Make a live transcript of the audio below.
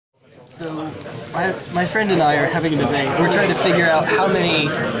So, my friend and I are having a debate. We're trying to figure out how many,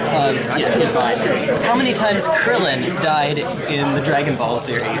 here's mine. How many times Krillin died in the Dragon Ball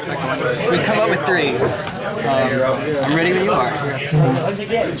series? We've come up with 3. I'm ready when you are. What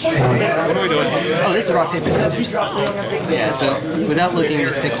are we doing? Oh, this is rock, paper, scissors. Yeah, so without looking,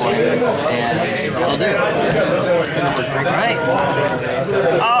 just pick one, and that'll do. Alright.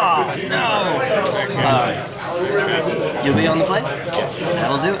 Oh, no! You'll be on the play?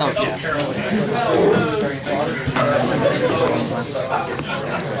 That'll do. Oh, yeah.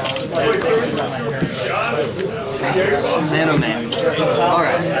 Man, oh man.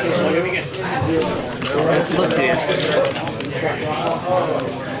 Alright. Best of luck to you.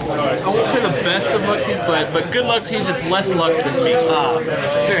 I won't say the best of luck to you, but good luck to you, just less luck than me.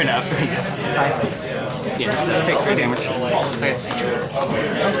 Fair enough. Yeah, so take 3 damage. Okay.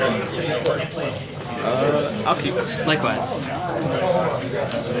 I'll keep it. Likewise.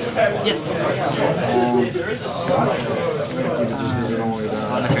 Yes.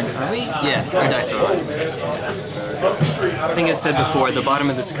 Yeah, our dice are on. I think I've said before, the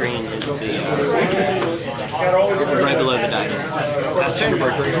bottom of the screen is the right below the dice. Pass turn.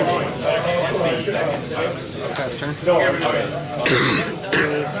 Pass turn.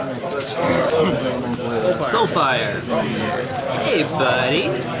 Soulfire. Hey, buddy.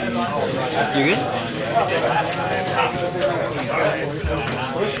 You good?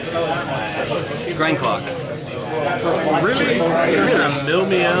 Grindclock. Really? You're gonna mill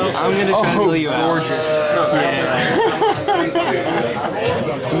me out? I'm gonna try to mill you out. Gorgeous. Yeah.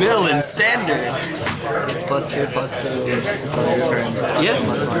 Mill in standard. It's +2, +2. Yeah.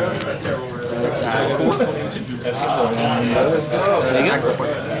 There you go.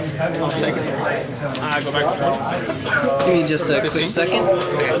 I go back to 20. Give me just a quick second.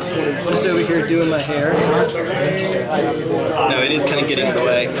 Just over here doing my hair. No, it is kind of getting in the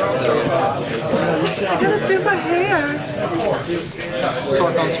way, so. I'm gonna do my hair.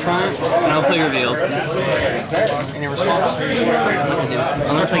 Sorkon's Triumph. And I'll play Reveal. Any response?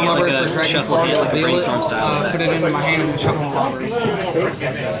 Unless I get like a shuffle hit, like a brainstorm style. Put it into my hand and shuffle them over.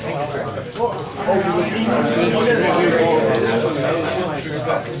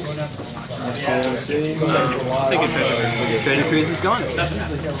 Trader Cruise is gone.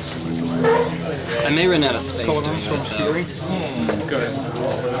 I may run out of space doing this though. Go ahead.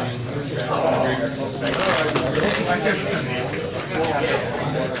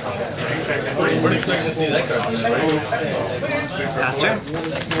 Pastor?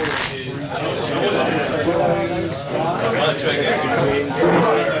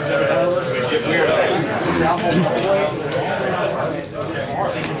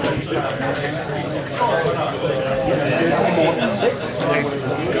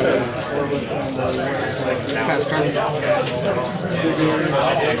 Pass turn.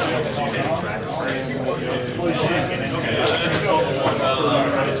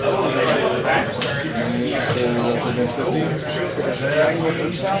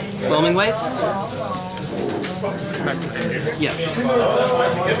 Whelming Wave? Yes.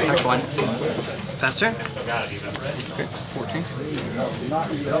 Attack 1. Pass turn? 14.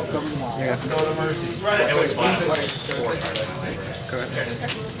 Yeah. 3.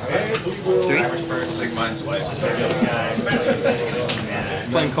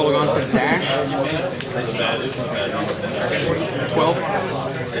 Playing Kolagon for the dash. 12.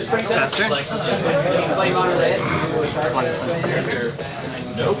 Pass turn?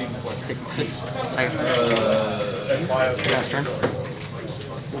 Nope. Take 6. Pass turn.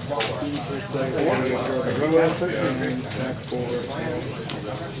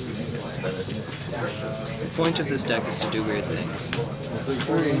 The point of this deck is to do weird things.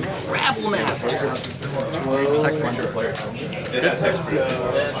 Rabble Master! Attack 1.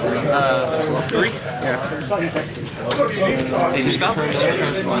 3?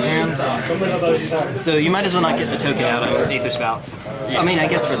 Ætherspouts? So you might as well not get the token out of Ætherspouts. I mean, I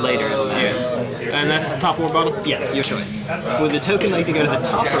guess for later. And that's top or bottom? Yes, your choice. Would the token like to go to the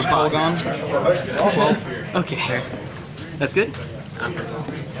top or bottom? 12. Okay. That's good?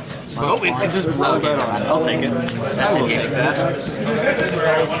 Oh, it just rolled out on it. I'll take it. I will take that.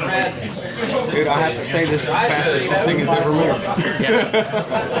 Dude, I have to say this is the fastest this thing has ever moved.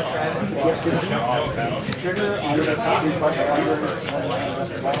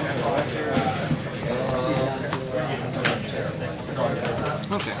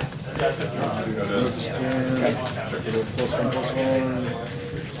 Okay.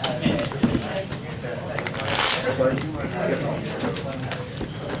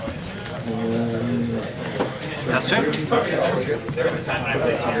 Pass turn.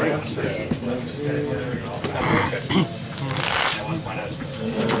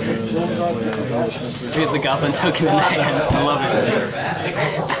 We have the Goblin token in the hand. I love it.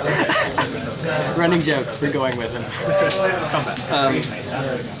 Running jokes. We're going with them.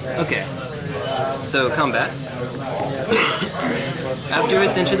 Okay. So combat. After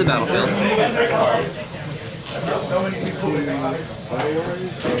it's entered the battlefield.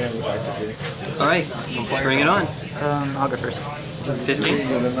 All right. Bring it on. I'll go first. 15.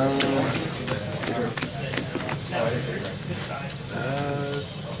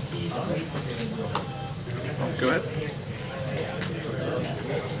 Go ahead.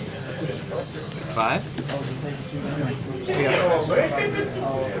 5. I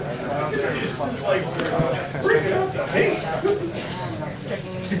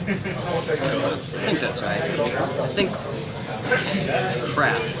think that's right. I think.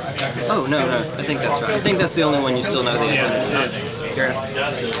 Crap. Oh, no. I think that's right. I think that's the only one you still know the identity.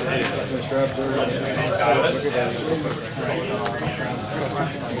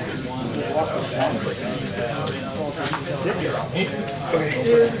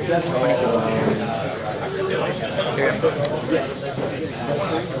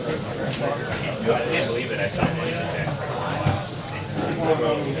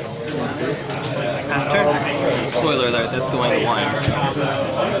 Pass turn. Spoiler alert, that's going to 1.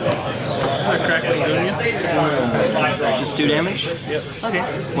 Just 2 damage? Yep. Okay.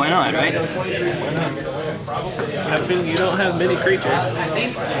 Why not, right? I feel you don't have many creatures. I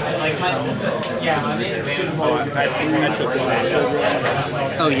took one.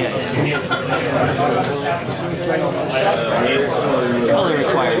 Oh, yeah. Color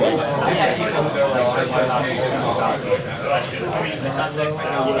requirements.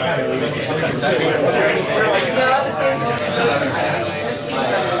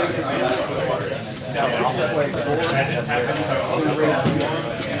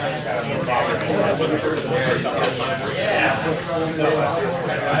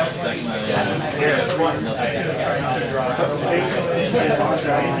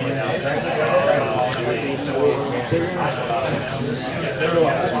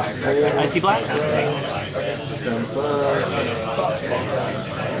 Icy Blast.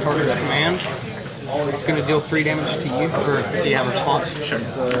 Target's command. It's going to deal 3 damage to you, or do you have a response? Sure.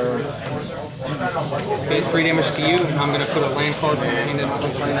 Okay, 3 damage to you, and I'm going to put a land card and then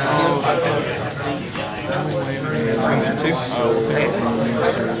something in that field. Swing that too. Okay.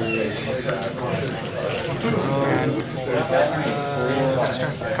 And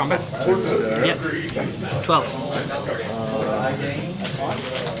combat. Yep. 12.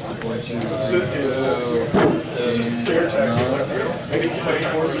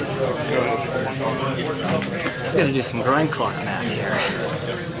 I've got to do some Grindclock math here.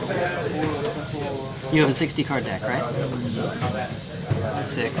 You have a 60 card deck, right?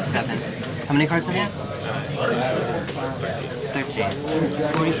 6, 7. How many cards in hand? 13.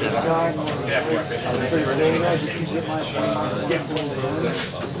 47.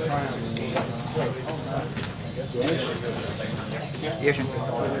 Your turn.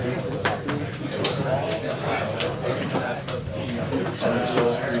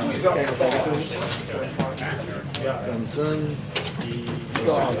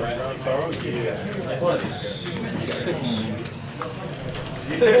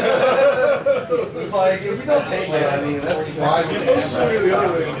 It's like, if we don't take it, I mean, that's why we don't do the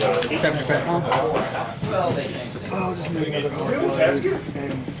other way. 7%, huh? I'll just make another tasker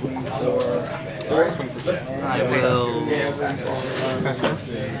and swing for. I will.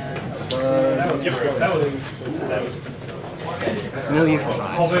 Mill you for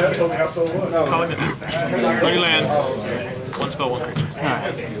 5. Calling it. 30 lands. 1 spell, 1 creature.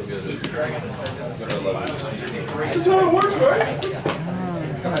 Alright. That's how it works, right?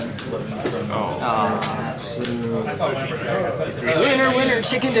 Winner,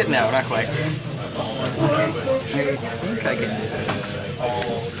 chicken did. No, not quite. I think I can do this.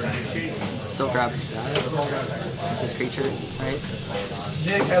 Still grab. It's his creature, right?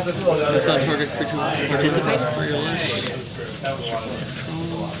 Nick has a feel That's not target creature. Participate?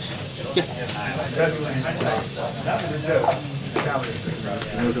 Yes.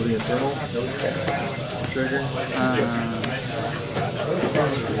 Look at the internal. Trigger.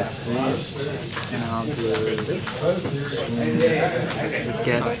 And I'll do this. This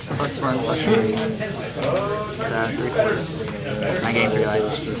gets +1/+3. Is that 3/4? I gain 3 life.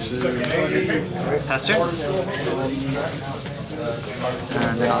 Pass turn?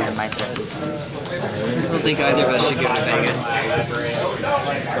 And then I'll get my turn. I don't think either of us should go to Vegas.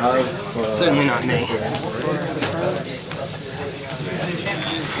 Certainly not me.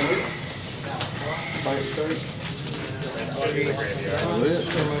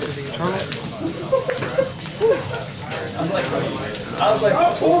 Proceed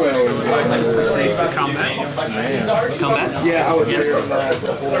to combat. Combat? Yeah, I was Yes.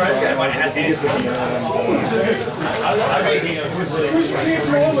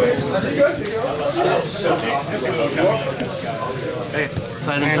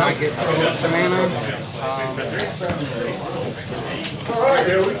 By And I themselves. get some mana.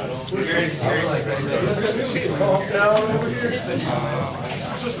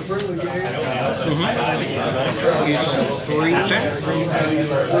 His turn.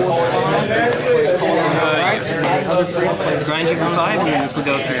 Grind you for 5, and this will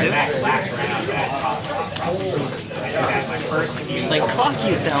go up to 2. Like, clock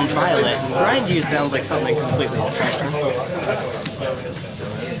you sounds violent, and grind you sounds like something completely different.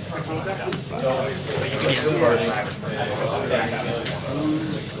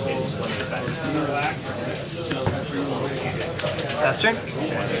 Pass turn.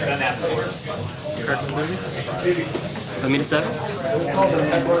 Put me to 7.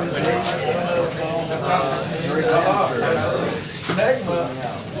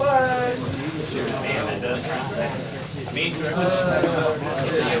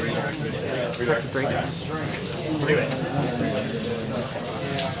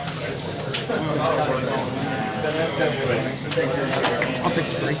 I'll take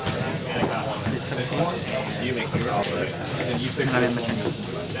 3. It's 17. Not in the turn.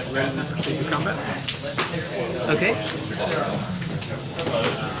 Proceed to combat. Okay.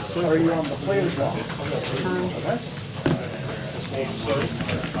 Are you on the player's wall?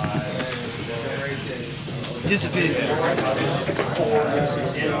 Disappear.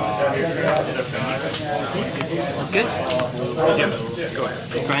 That's good. Yep. Go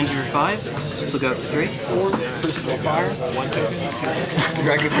ahead. Grind you for 5. This will go up to 3. Crucible Fire.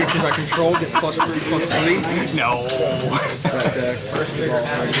 Dragon creatures I control get +3/+3. No. That deck. First of all,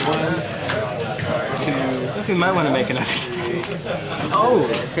 2. We might want to make another stack. Oh.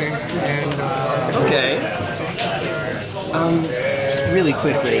 Okay. And Okay. Just really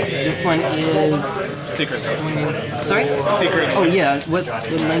quickly. This one is. Secret. Sorry? Secret. Oh yeah. What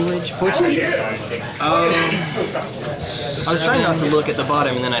language? Portuguese? I was trying not to look at the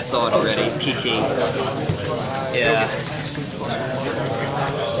bottom, and then I saw it already. PT. Yeah.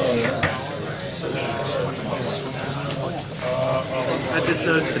 I just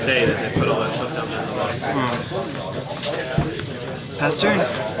noticed today that they put all that stuff down there. Pass turn.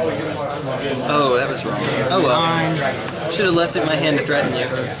 Oh, that was wrong. Oh well. Should have left it in my hand to threaten you.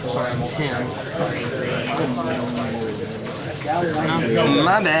 sorry, I'm 10.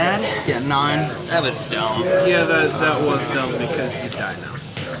 My bad. Yeah, 9. That was dumb. Yeah, that was dumb because you die now.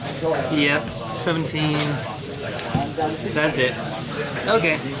 Yep. 17. That's it.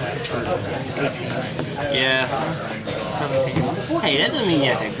 Okay. Yeah. 17. Hey, that doesn't mean you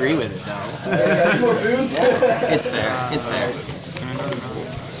have to agree with it, though. It's fair. It's fair.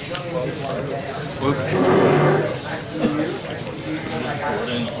 Whoop.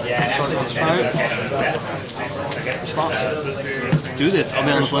 Let's do this. I'll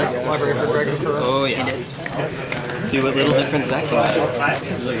be on the play. Library for Dragon Pearl. Oh, yeah. See what little difference that can make.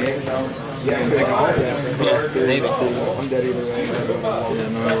 yeah, Maybe. I'm dead either way. Yeah,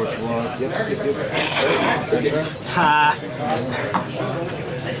 no matter what you want. Yep. Ha!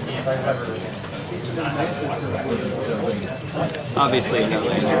 Obviously, no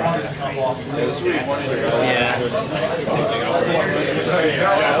later. Yeah.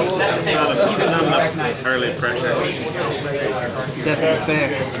 Early pressure. Definitely fair.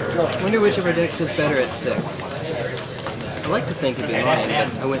 Wonder which of our decks does better at 6. I like to think it'd be mine, but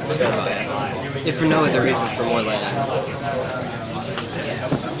I wouldn't spend that. If for no other reason, for more lands.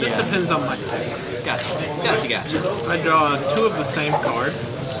 Just depends on my six. Gotcha. Gotcha. I draw 2 of the same card.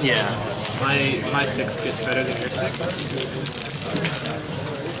 Yeah. My 6 gets better than your 6.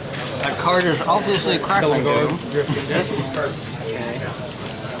 That card is obviously crackling. Yeah,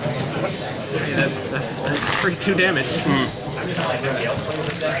 that's free 2 damage. Well,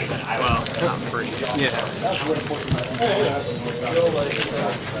 not free. Yeah.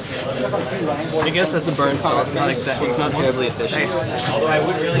 I guess that's a burn spell. It's not exactly. It's not terribly efficient. Although I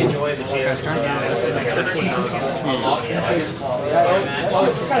would really enjoy the chance.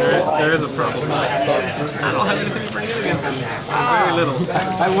 There is a problem. I don't have anything to bring in against them. Very little.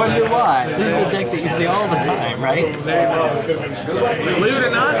 I wonder why. This is a deck that you see all the time, right? Believe it or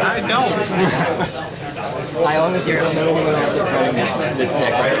not, I don't. I honestly don't know anyone else that's running this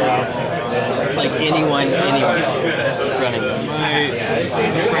deck right now. Like anyone that's running this.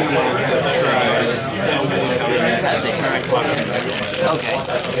 That's it. Okay.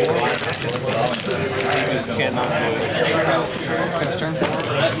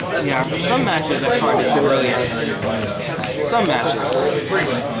 Yeah, for some matches that card is brilliant. Some matches.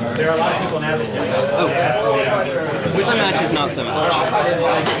 Oh. Some matches, not so much.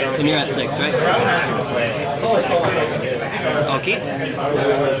 And you're at 6, right? Okay.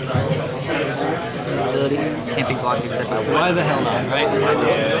 Ability. Can't be blocked except by one. Why the hell not, right?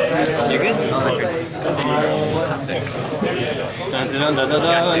 You're good? Oh, that's right. Dun, dun, dun, dun, dun.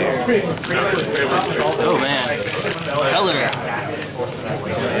 Oh man. Color.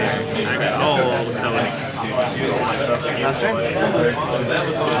 Last turn?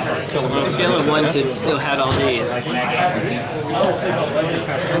 On a scale of 1 to still had all these.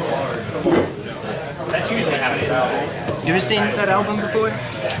 You ever seen that album before?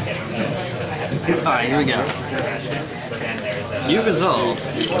 Alright, here we go. You resolved,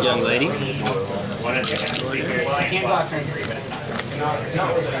 young lady.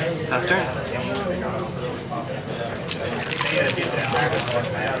 Last turn.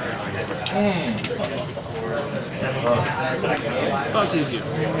 That's easier.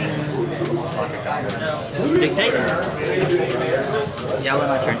 Dictate. Yeah, I'll let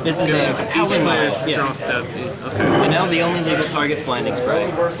my turn. This is a Whelming Wave. Yeah. Draw step. Okay. And now the only legal target's Blinding Spray.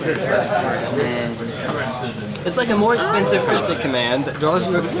 And It's like a more expensive cryptic command that draws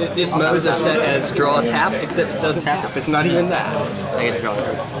you. Its modes are set as draw tap, except it doesn't tap. It's not even that. I get to draw.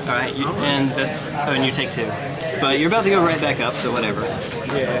 Alright, and that's. Oh, and you take 2. But you're about to go right back up, so whatever.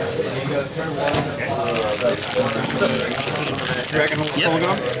 Dragon Yep.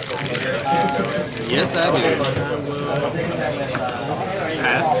 Yes, I do.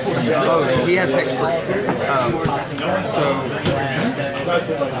 Oh, he has Hexproof. So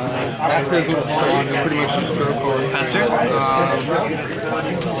that fizzle, so you pretty much just draw a card. Faster?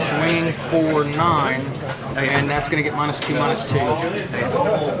 Swing for 9, and that's going to get -2, -2.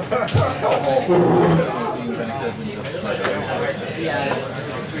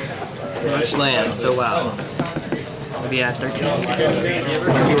 Much land, so wow. We'll be at 13.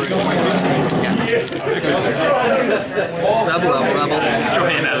 Rebel, rebel. Get your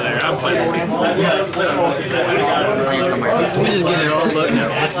hand out of there. I'm playing. It's on here somewhere. Let me just get it all look. No,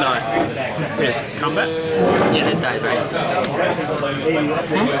 let's not. Here it is. Combat? This Yes. dies, right?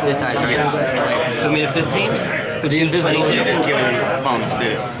 This dies, right? Put me to 15. Put you to 22. Didn't give any bombs,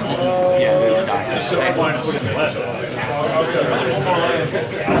 did it? Yeah, it died.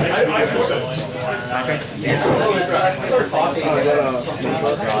 My turn? Yes.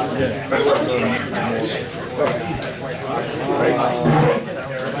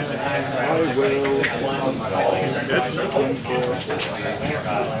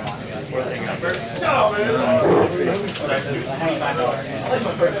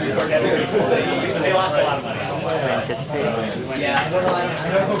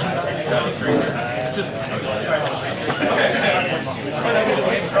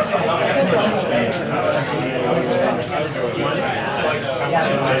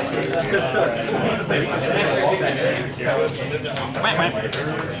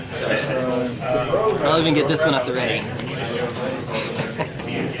 I'll even get this one up the ready.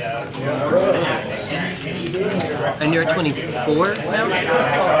 And you're at 24 now?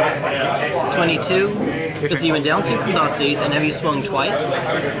 22? Because you went down 2 from Thoughtseize, and have you swung twice?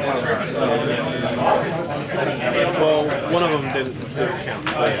 Well, one of them didn't count.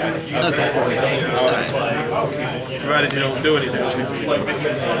 So yeah. Okay. Alright. Provided you don't do anything.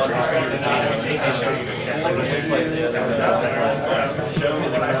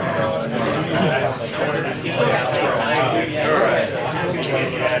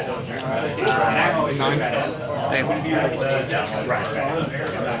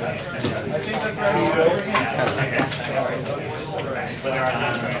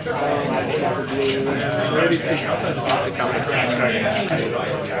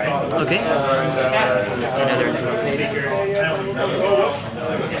 Okay.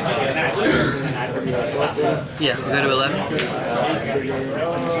 Yeah, we go to 11.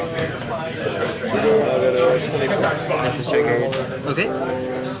 This is triggered. Okay.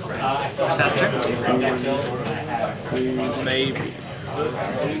 Faster. Maybe.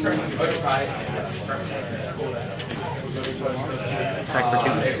 Attack for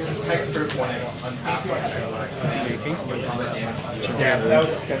 2. 18. Yeah.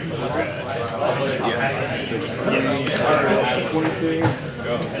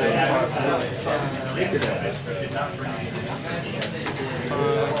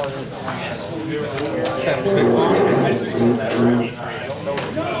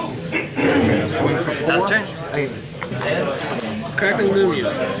 Faster. Crackling Moon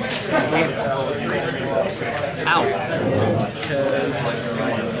music. Ow.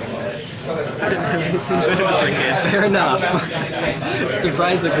 Fair enough.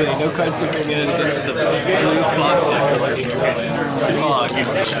 Surprisingly, no cards to bring in against the blue fog deck.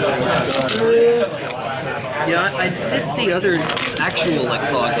 Yeah, I did see other actual like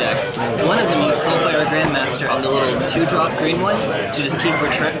fog decks. One of them used Soulfire Grandmaster on the little 2-drop green one to just keep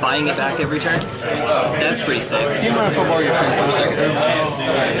buying it back every turn. That's pretty sick. Do you mind if I borrow your pen for a second?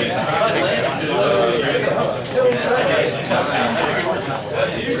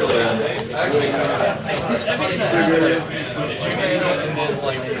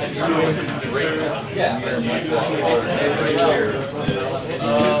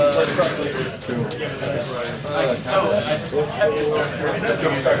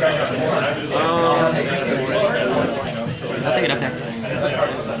 I'll take it up there.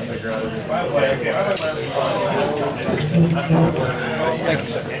 Thank you,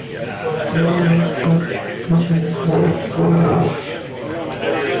 sir.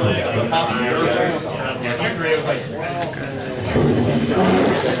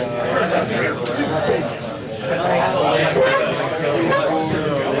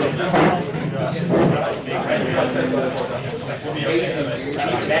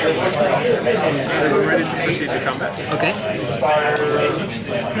 Ready to proceed to combat. Okay.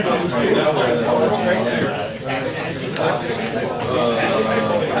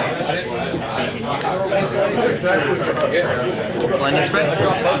 Blinding Spray.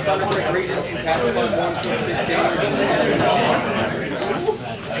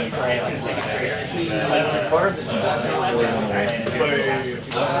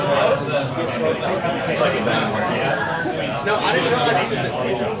 No, I didn't drop that.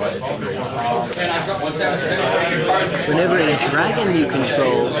 Whenever a dragon you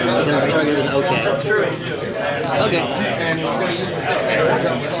control becomes the target is okay. Okay. And I'm going to use the 6 mana to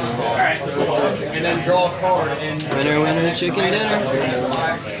drop this on the ball. And then draw a card and... Winner, winner, chicken dinner.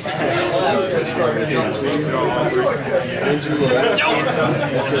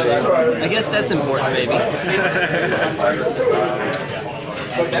 I guess that's important, maybe.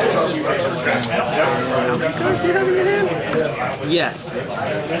 Yes.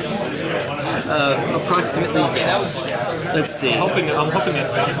 Approximately yes. Let's see. I'm hoping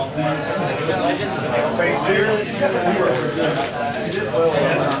it's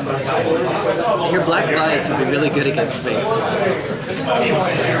Your black bias would be really good against me.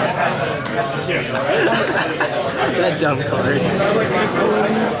 That dumb card.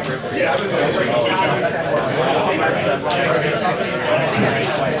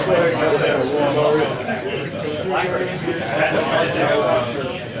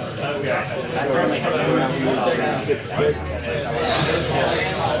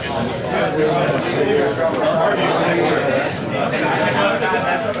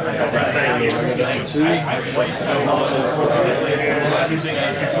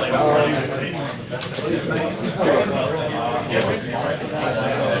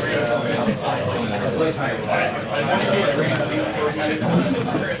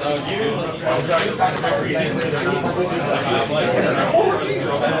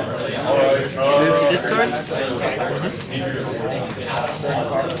 Move to discard.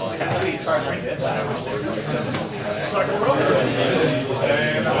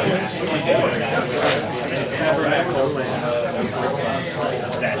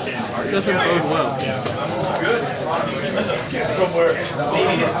 doesn't bode well.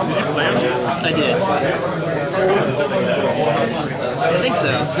 I did. I think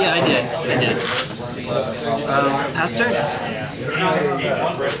so. Yeah, I did. Pass turn? Yeah,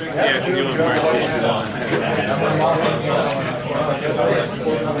 if you give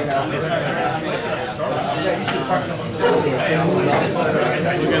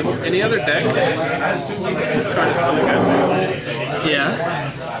him any other deck? This card is really good. Yeah.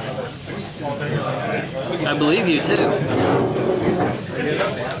 I believe you too.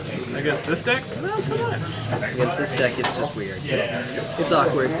 I guess this deck? Not so much. I guess this deck is just weird. It's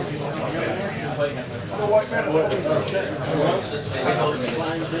awkward.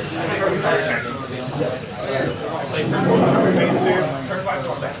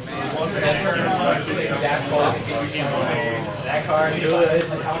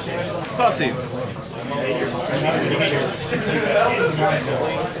 Pussies.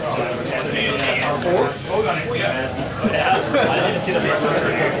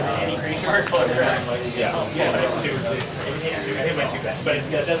 But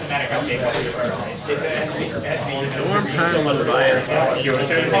it doesn't matter how big Stormtide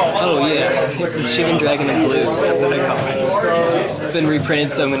Leviathan. Oh yeah, it's the Shivan Dragon in blue. That's what I call it. It's been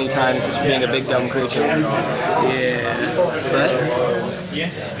reprinted so many times just for being a big dumb creature. Yeah. But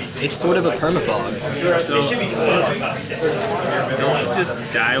It's sort of a permafog. So, don't you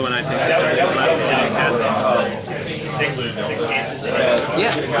just die when I take the cast?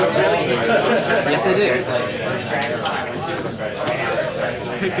 Yeah. Yes, I do.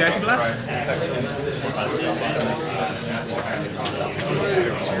 Take the Icy Blast?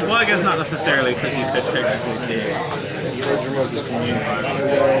 Well, I guess not necessarily, because you could technically take...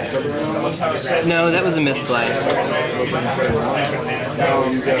 No, that was a misplay.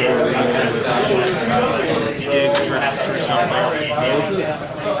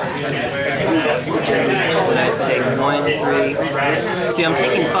 Then I take 1, 3. See, I'm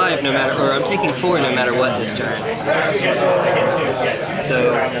taking 5 no matter, or I'm taking 4 no matter what this turn.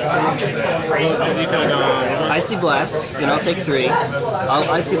 So, Icy Blast, then I'll take 3. I'll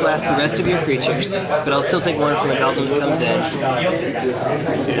Icy Blast the rest of your creatures, but I'll still take 1 from the goblin that comes in.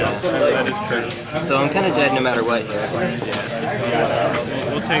 So I'm kind of dead no matter what here.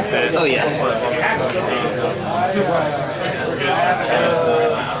 We'll take that. Oh yeah.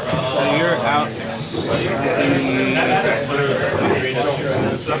 So you're out.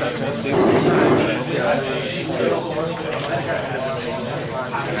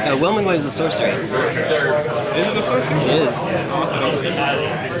 Whelming Wave is a sorcery. Is it a sorcery? It is.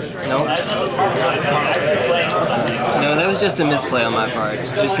 No. No, that was just a misplay on my part.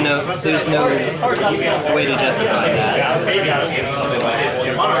 There's no way to justify that.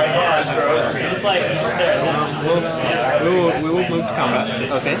 We will move to combat.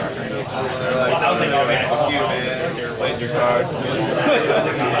 Okay.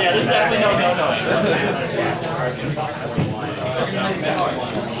 Yeah, there's definitely no.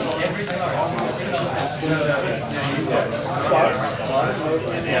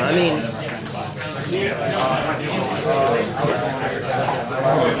 Yeah, I mean...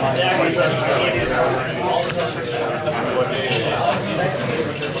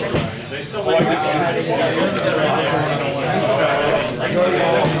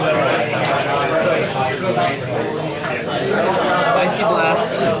 Icy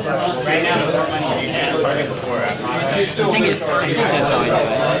Blast. I think that's how I do it.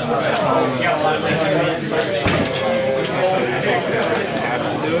 Yeah.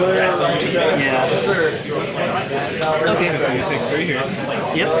 Okay.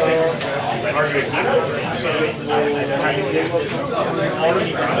 Yep.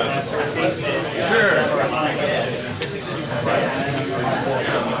 Sure.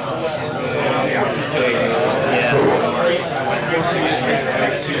 Yeah.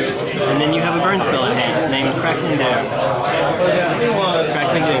 And then you have a burn spell in hand. It's named Crackling Doom.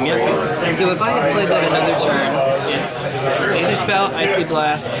 Crackling Doom, yep. So if I had played that another turn, it's Ætherspout, Icy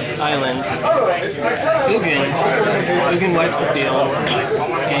Blast, Island, Ugin wipes the field,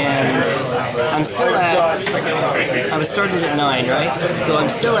 and I'm still at, I was started at 9, right? So I'm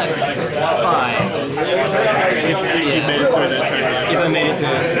still at 5. If I made it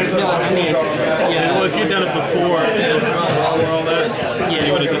through it. No, I mean, yeah. Well, if you'd done it before all that, yeah,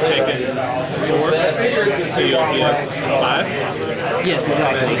 you would have just taken 4, so you'll be at 5? Yes,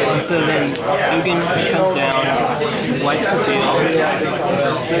 exactly. And so then Ugin comes down, wipes the field,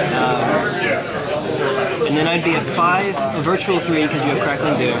 and then I'd be at 5, a virtual 3 because you have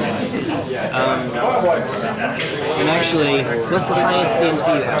Crackling Doom. And actually, what's the highest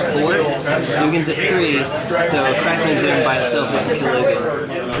CMC you have? 4? Ugin's at 3, so Crackling Doom by itself wouldn't kill Ugin.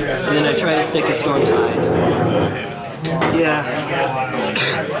 And then I try to stick a Stormtide. Yeah.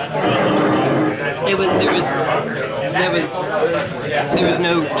 There was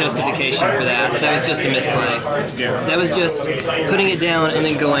no justification for that. That was just a misplay. That was just putting it down and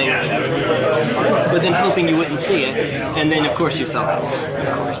then going, but then hoping you wouldn't see it, and then of course you saw it.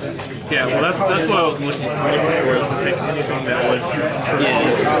 Of course. Yeah, well that's what I was looking for. Anything that was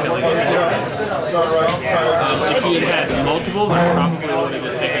killing it. If he had multiples, I probably would have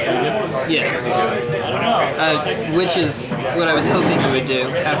just taken it. Yeah. Which is what I was hoping you would do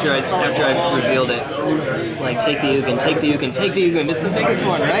after I revealed it. Like, take the Ugin, take the Ugin, take the Ugin. It's the biggest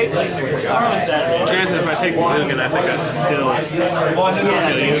one, right? Granted, if I take the Ugin, I think I'd still...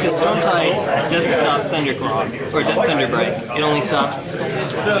 Yeah, because Stormtide doesn't stop Thunderclaw, or Thunderbreak. It only stops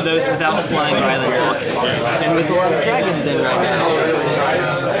those without flying or island blocking. And with a lot of dragons in right now,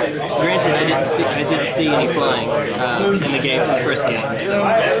 granted, I didn't see any flying in the first game, so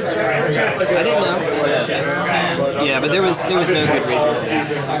I didn't know. Yeah, but there was no good reason for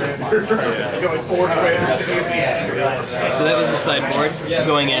that. So that was the sideboard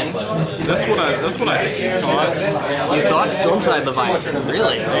going in. That's what I thought. You thought Stormtide Leviathan,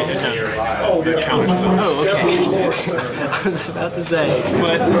 really? Oh, okay. I was about to say,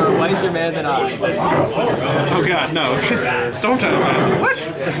 but you're a wiser man than I. Oh god, no. Stormtide Leviathan.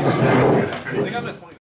 What?